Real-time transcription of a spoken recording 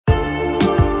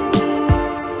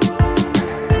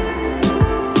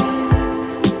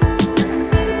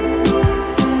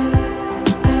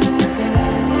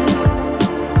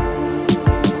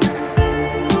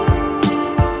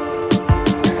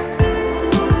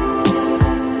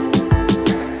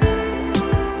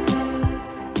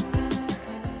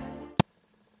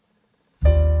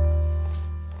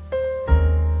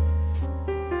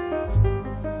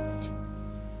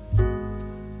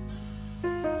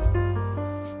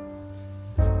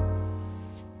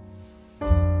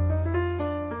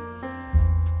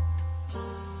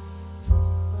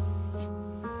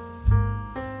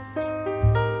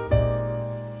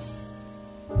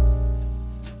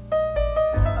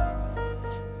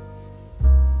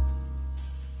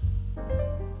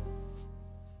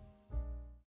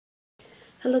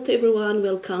Hello to everyone,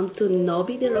 welcome to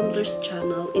Nobby the Rambler's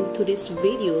channel. In today's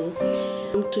video,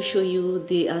 I'm to show you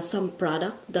some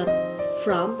product that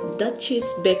from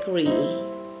Duchess bakery.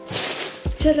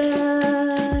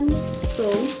 Charan! So,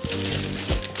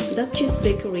 Duchess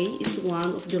bakery is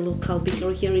one of the local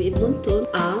bakery here in Edmonton,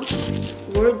 a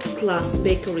world-class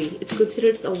bakery. It's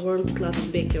considered a world-class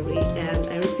bakery, and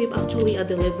I received actually a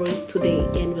delivery today,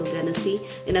 and we're gonna see,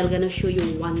 and I'm gonna show you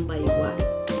one by one.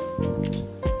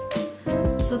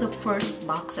 So the first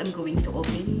box I'm going to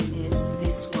open is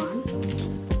this one.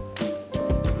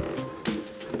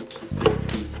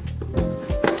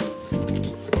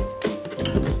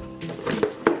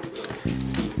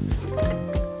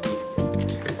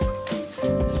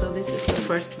 So this is the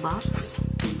first box.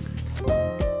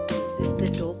 This is the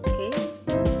dough cake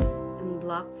and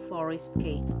black forest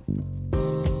cake.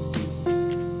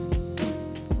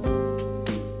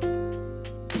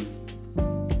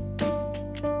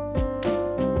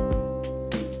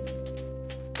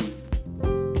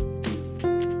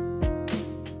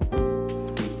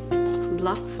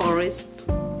 Black forest,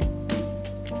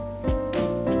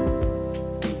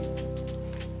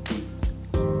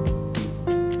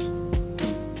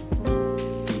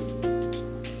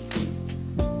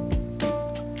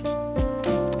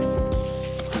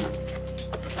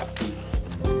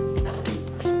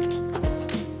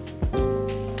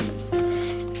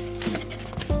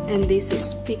 and this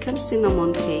is pecan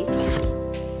cinnamon cake.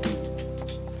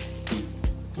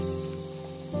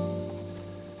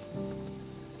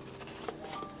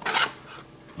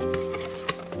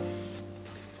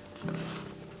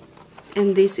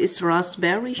 And this is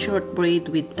raspberry shortbread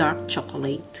with dark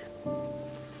chocolate.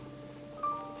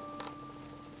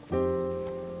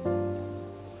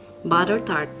 Butter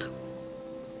tart.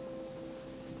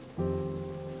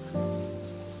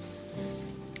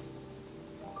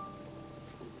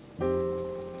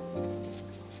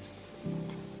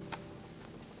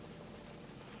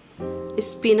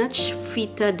 Spinach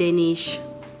feta Danish.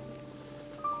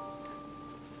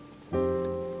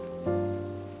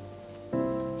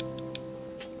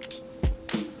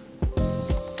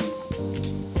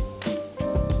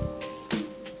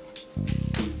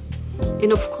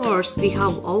 And of course, they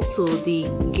have also the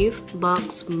gift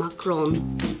box macaron,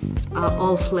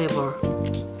 all flavor.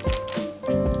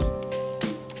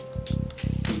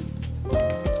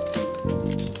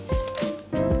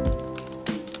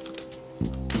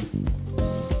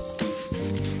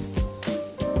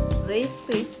 These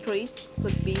pastries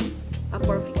could be a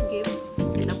perfect gift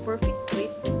and a perfect treat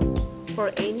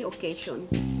for any occasion.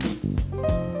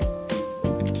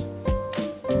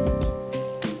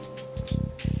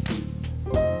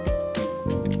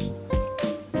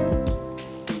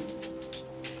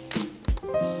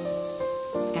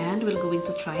 And we're going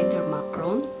to try their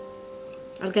macaron.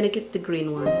 I'm gonna get the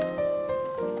green one.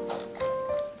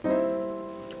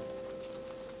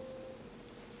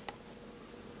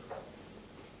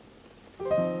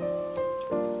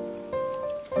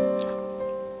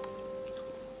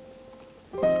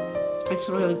 It's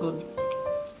really good.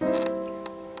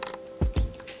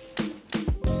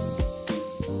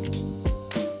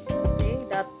 Say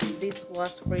that this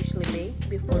was freshly made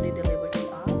before they delivered to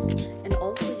us, and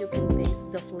also you can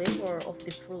taste the flavor of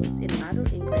the fruits and other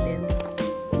ingredients.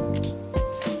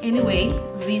 Anyway,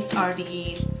 these are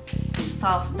the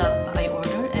stuff that I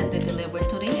ordered and they delivered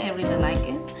today. I really like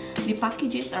it. The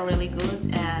packages are really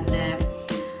good, and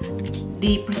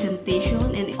the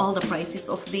presentation and all the prices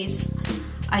of this,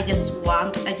 I just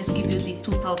give you the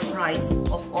total price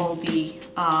of all the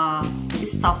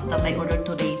stuff that I ordered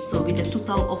today. So with a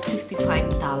total of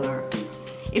 $55.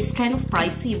 It's kind of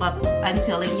pricey, but I'm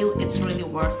telling you, it's really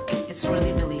worth it. It's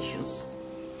really delicious.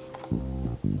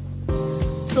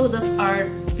 So that's our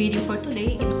video for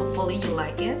today, and hopefully you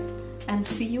like it. And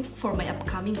see you for my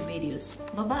upcoming videos.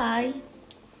 Bye bye.